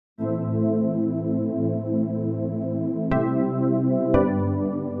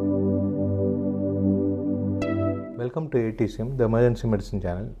Welcome to AETCM, the emergency medicine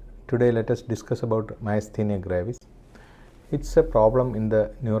channel. Today let us discuss about myasthenia gravis. It's a problem in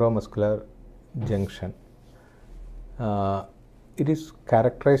the neuromuscular junction. It is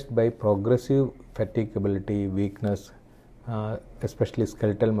characterized by progressive fatigability, weakness, especially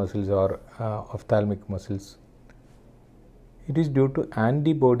skeletal muscles or ophthalmic muscles. It is due to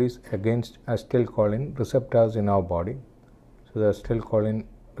antibodies against acetylcholine receptors in our body. So the acetylcholine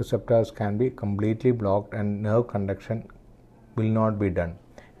receptors can be completely blocked and nerve conduction will not be done.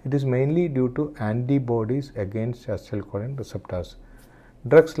 It is mainly due to antibodies against acetylcholine receptors.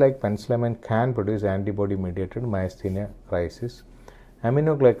 Drugs like penicillamine can produce antibody-mediated myasthenia gravis.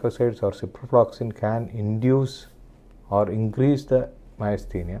 Aminoglycosides or ciprofloxacin can induce or increase the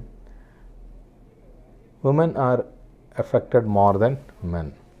myasthenia. Women are affected more than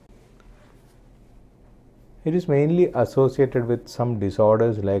men. It is mainly associated with some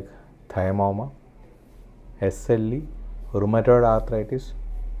disorders like thymoma, SLE, rheumatoid arthritis,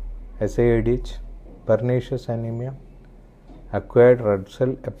 SAIDH, pernicious anemia, acquired red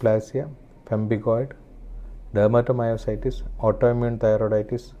cell aplasia, pemphigoid, dermatomyositis, autoimmune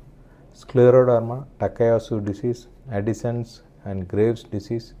thyroiditis, scleroderma, Takayasu disease, Addison's and Graves'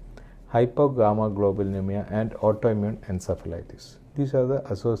 disease, hypogammaglobulinemia, and autoimmune encephalitis. These are the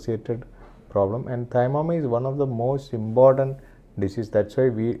associated problem, and thymoma is one of the most important disease. That's why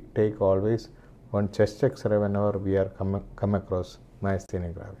we take always one chest X-ray whenever we are come across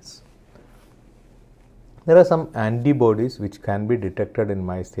myasthenia gravis. There are some antibodies which can be detected in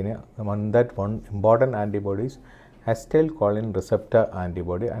myasthenia. One important antibody is acetylcholine receptor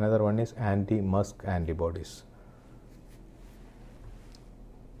antibody. Another one is anti-MuSK antibodies.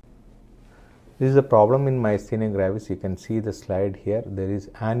 This is a problem in myasthenia gravis. You can see the slide here. There is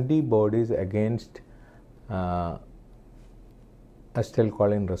antibodies against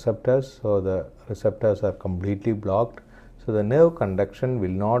acetylcholine receptors. So the receptors are completely blocked. So the nerve conduction will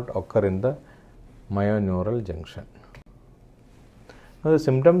not occur in the myoneural junction. Now the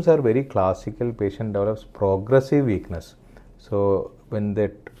symptoms are very classical. Patient develops progressive weakness. So when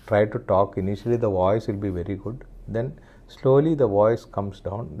they try to talk, initially the voice will be very good. Then slowly the voice comes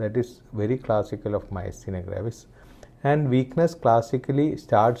down. That is very classical of myasthenia gravis. And weakness classically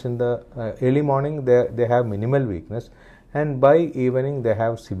starts in the early morning. They have minimal weakness, and by evening they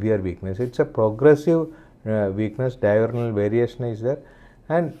have severe weakness. It's a progressive weakness. Diurnal variation is there,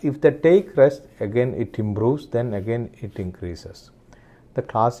 and if they take rest, again it improves, then again it increases. The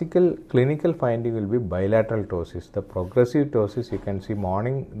classical clinical finding will be bilateral ptosis. The progressive ptosis, you can see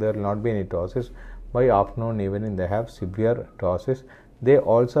morning there will not be any ptosis. By afternoon, evening, they have severe ptosis. They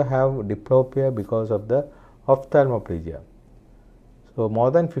also have diplopia because of the ophthalmoplegia. So more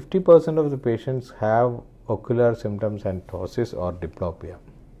than 50% of the patients have ocular symptoms and ptosis or diplopia.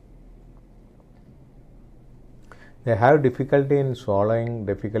 They have difficulty in swallowing,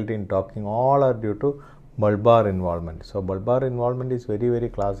 difficulty in talking. All are due to bulbar involvement. So bulbar involvement is very, very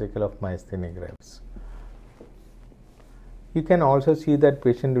classical of myasthenia gravis. You can also see that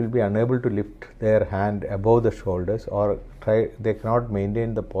patient will be unable to lift their hand above the shoulders, or they cannot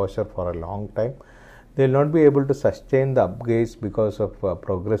maintain the posture for a long time. They will not be able to sustain the up gaze because of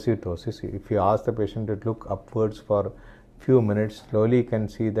progressive ptosis. If you ask the patient to look upwards for few minutes, slowly you can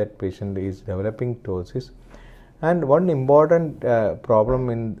see that patient is developing ptosis. And one important problem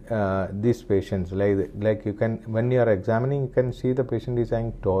in these patients, like you can, when you are examining, you can see the patient is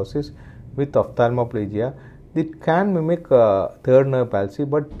having ptosis with ophthalmoplegia. It can mimic third nerve palsy,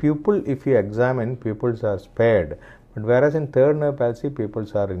 but pupil, if you examine, pupils are spared. But whereas in third nerve palsy,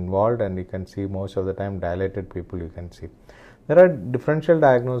 pupils are involved, and you can see most of the time dilated pupil you can see. There are differential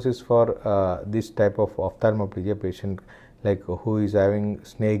diagnoses for this type of ophthalmoplegia patient, like who is having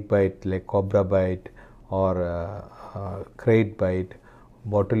snake bite, like cobra bite, or crate bite,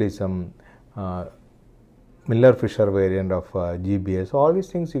 botulism, Miller-Fisher variant of GBS. All these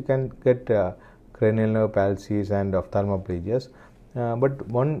things you can get cranial nerve palsies and ophthalmoplegias, but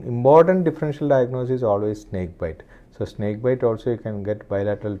one important differential diagnosis is always snake bite. So snake bite also you can get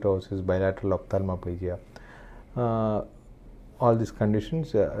bilateral ptosis, bilateral ophthalmoplegia. All these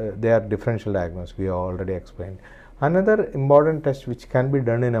conditions, they are differential diagnosis. We have already explained. Another important test which can be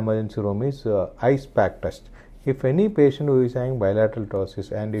done in emergency room is ice pack test. If any patient who is having bilateral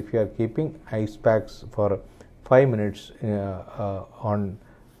ptosis, and if you are keeping ice packs for 5 minutes on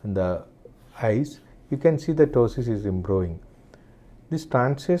the eyes, you can see the ptosis is improving. This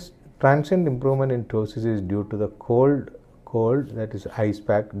transient improvement in ptosis is due to the cold, that is ice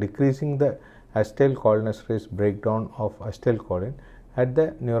pack, decreasing the acetylcholinesterase breakdown of acetylcholine at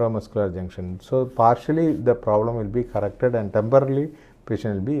the neuromuscular junction. So partially the problem will be corrected and temporarily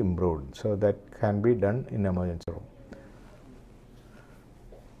patient will be improved. So that can be done in emergency room.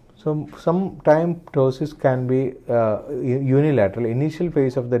 So sometime ptosis can be unilateral. Initial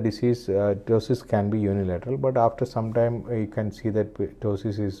phase of the disease, ptosis can be unilateral, but after some time you can see that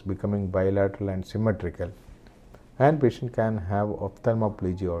ptosis is becoming bilateral and symmetrical, and patient can have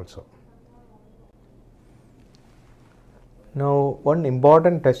ophthalmoplegia also. Now, one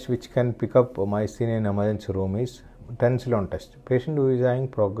important test which can pick up myasthenia in emergency room is tensilon test. Patient who is having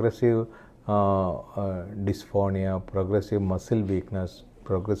progressive dysphonia, progressive muscle weakness,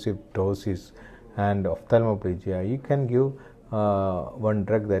 progressive ptosis and ophthalmoplegia, you can give one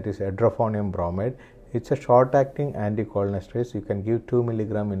drug, that is edrophonium bromide. It's a short acting anticholinesterase. You can give 2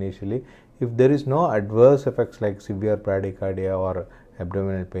 mg initially. If there is no adverse effects like severe bradycardia or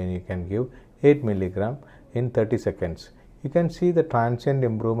abdominal pain, you can give 8 mg in 30 seconds. You can see the transient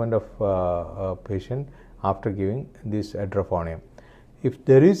improvement of a patient after giving this edrophonium. If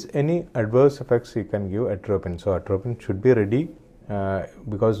there is any adverse effects, you can give atropine. So atropine should be ready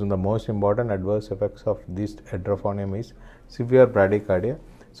because the most important adverse effects of this edrophonium is severe bradycardia.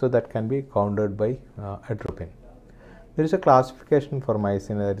 So that can be countered by atropine. There is a classification for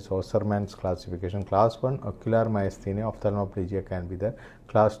myasthenia, that is Osserman's classification. Class 1 ocular myasthenia, ophthalmoplegia can be there.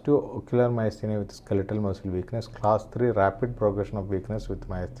 Class 2 ocular myasthenia with skeletal muscle weakness. Class 3 rapid progression of weakness with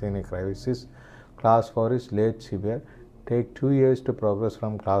myasthenia gravis. Class 4 is late severe. Take 2 years to progress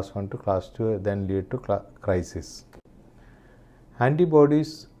from class 1 to class 2, then lead to crisis.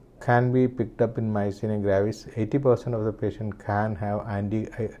 Antibodies can be picked up in myasthenia gravis. 80% of the patient can have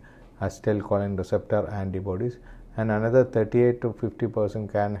anti-acetylcholine receptor antibodies, and another 38 to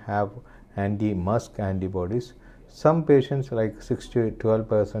 50% can have anti-MuSK antibodies. Some patients, like 6 to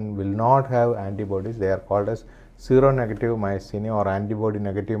 12%, will not have antibodies. They are called as seronegative myasthenia or antibody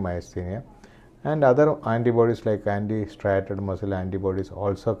negative myasthenia, and other antibodies like anti-striated muscle antibodies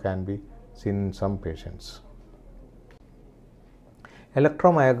also can be seen in some patients.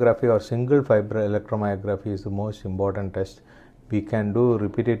 Electromyography or single fiber electromyography is the most important test. We can do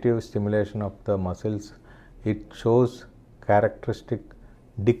repetitive stimulation of the muscles. It shows characteristic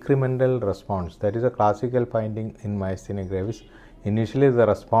decremental response. That is a classical finding in myasthenia gravis. Initially the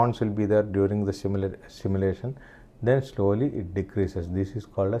response will be there during the stimulation, then slowly it decreases. This is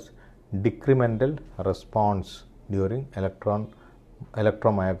called as decremental response during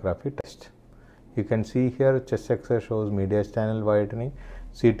electromyography test. You can see here chest X-ray shows mediastinal whitening.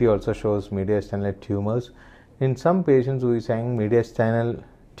 CT also shows mediastinal tumors. In some patients who is having mediastinal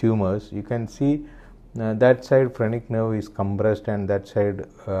tumors, you can see that side phrenic nerve is compressed and that side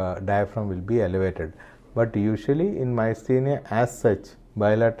diaphragm will be elevated. But usually in myasthenia as such,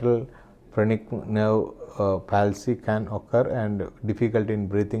 bilateral phrenic nerve palsy can occur and difficulty in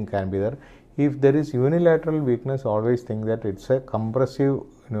breathing can be there. If there is unilateral weakness, always think that it's a compressive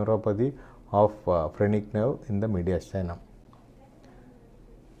neuropathy of phrenic nerve in the mediastinum.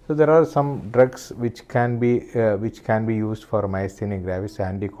 So there are some drugs which can be used for myasthenia gravis,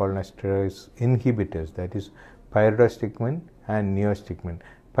 anticholinesterase inhibitors, that is pyridostigmine and neostigmine.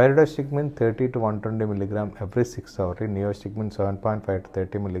 Pyridostigmine 30 to 120 mg every 6 hours, neostigmine 7.5 to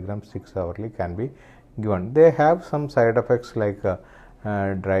 30 mg 6 hourly can be given. They have some side effects like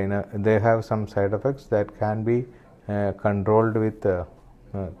dryness. They have some side effects that can be controlled with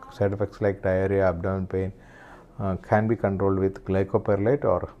side effects like diarrhea, abdominal pain, can be controlled with glycopyrrolate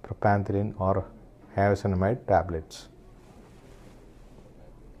or propanthenol or niacinamide tablets.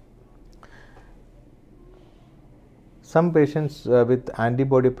 Some patients with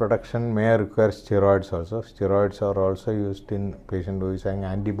antibody production may require steroids also. Steroids are also used in patient who is having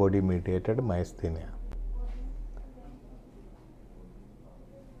antibody mediated myasthenia.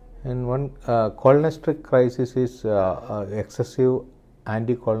 And one cholinesterase crisis is excessive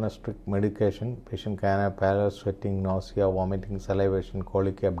anticholinesterase medication. Patient can have pallor, sweating, nausea, vomiting, salivation,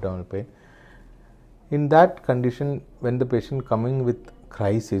 colic, abdominal pain. In that condition, when the patient coming with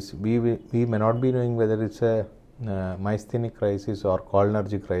crisis, we may not be knowing whether it's a myasthenic crisis or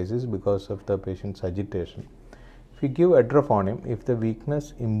cholinergic crisis because of the patient's agitation. If we give edrophonium, if the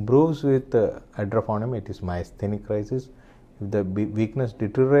weakness improves with edrophonium, it is myasthenic crisis. If the weakness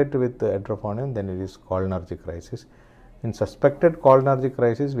deteriorates with edrophonium, then it is cholinergic crisis. In suspected cholinergic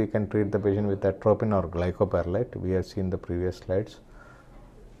crisis, we can treat the patient with atropine or glycopyrrolate. We have seen the previous slides.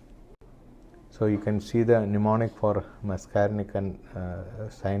 So you can see the mnemonic for muscarinic and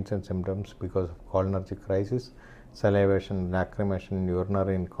signs and symptoms because of cholinergic crisis: salivation, lacrimation,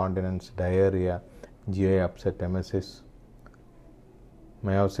 urinary incontinence, diarrhea, GI upset, emesis,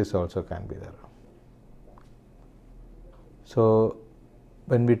 meiosis also can be there. So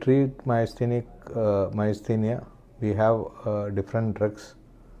when we treat myasthenia, we have different drugs.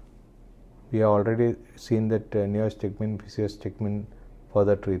 We have already seen that neostigmine, physiostigmine,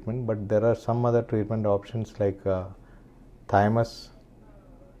 further treatment, but there are some other treatment options like thymus.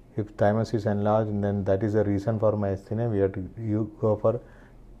 If thymus is enlarged, then that is the reason for myasthenia. We have to go for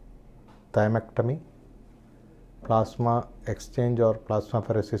thymectomy. Plasma exchange or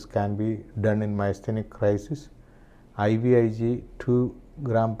plasmapheresis can be done in myasthenic crisis. IVIG 2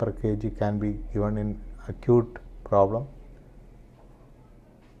 gram per kg can be given in acute problem.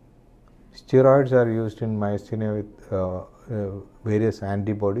 Steroids are used in myasthenia with various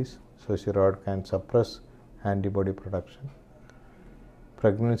antibodies. So steroid can suppress antibody production.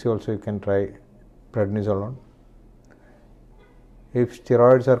 Pregnancy also you can try prednisolone. If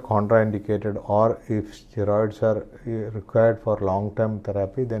steroids are contraindicated or if steroids are required for long-term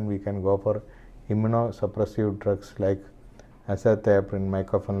therapy, then we can go for immunosuppressive drugs like azathioprine,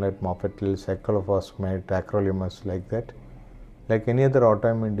 mycophenolate mofetil, cyclophosphamide, tacrolimus, like that. Like any other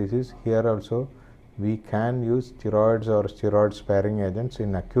autoimmune disease, here also we can use steroids or steroid sparing agents.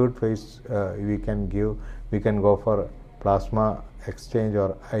 In acute phase, we can go for plasma exchange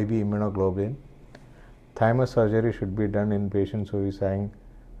or IV immunoglobulin. Thymus surgery should be done in patients who is having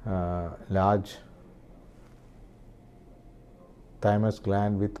large thymus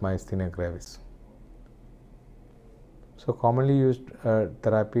gland with myasthenia gravis. So commonly used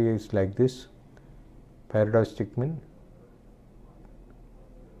therapy is like this: pyridostigmine,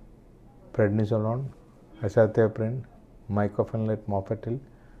 prednisolone, azathioprine, mycophenolate mofetil,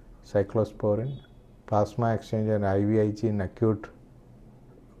 cyclosporin, plasma exchange and IVIG in acute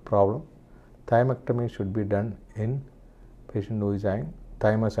problem. Thymectomy should be done in patient who is having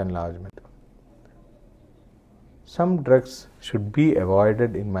thymus enlargement. Some drugs should be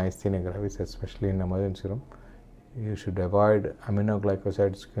avoided in myasthenia gravis, especially in emergency room. You should avoid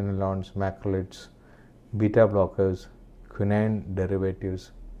aminoglycosides, quinolones, macrolides, beta blockers, quinine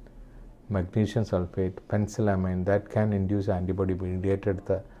derivatives, magnesium sulfate, penicillamine that can induce antibody mediated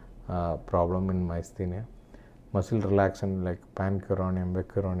problem in myasthenia. Muscle relaxant like pancuronium,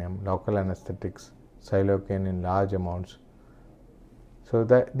 vecuronium, local anesthetics, xylocaine in large amounts. So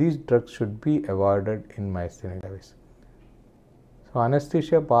that these drugs should be avoided in myasthenia gravis. So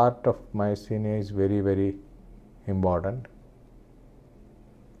anesthesia part of myasthenia is very, very important.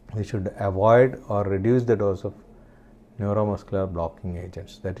 We should avoid or reduce the dose of neuromuscular blocking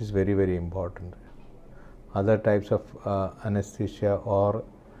agents. That is very, very important. Other types of anesthesia or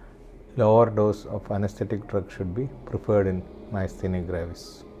lower dose of anesthetic drug should be preferred in myasthenia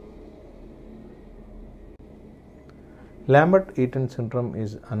gravis. Lambert-Eaton syndrome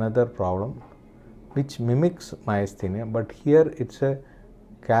is another problem which mimics myasthenia, but here it's a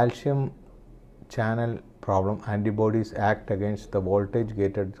calcium channel problem. Antibodies act against the voltage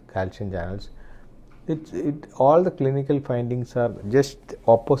gated calcium channels. All the clinical findings are just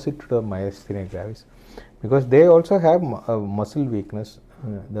opposite to the myasthenia gravis, because they also have muscle weakness.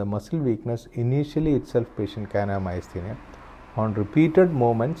 The muscle weakness initially itself patient can have myasthenia. On repeated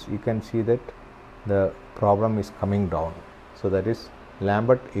movements you can see that the problem is coming down. So that is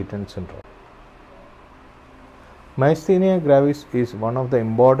Lambert-Eaton syndrome. Myasthenia gravis is one of the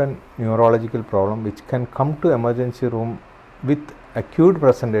important neurological problems which can come to emergency room with acute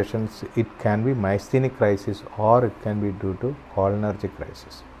presentations. It can be myasthenic crisis or it can be due to cholinergic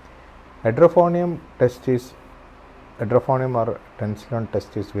crisis. Hydrophonium or tensilon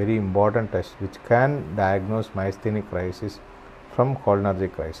test is very important test which can diagnose myasthenic crisis from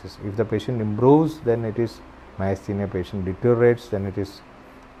cholinergic crisis. If the patient improves, then it is myasthenia. Patient deteriorates, then it is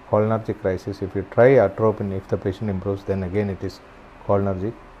cholinergic crisis. If you try atropine, if the patient improves, then again it is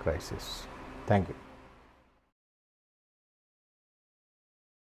cholinergic crisis. Thank you.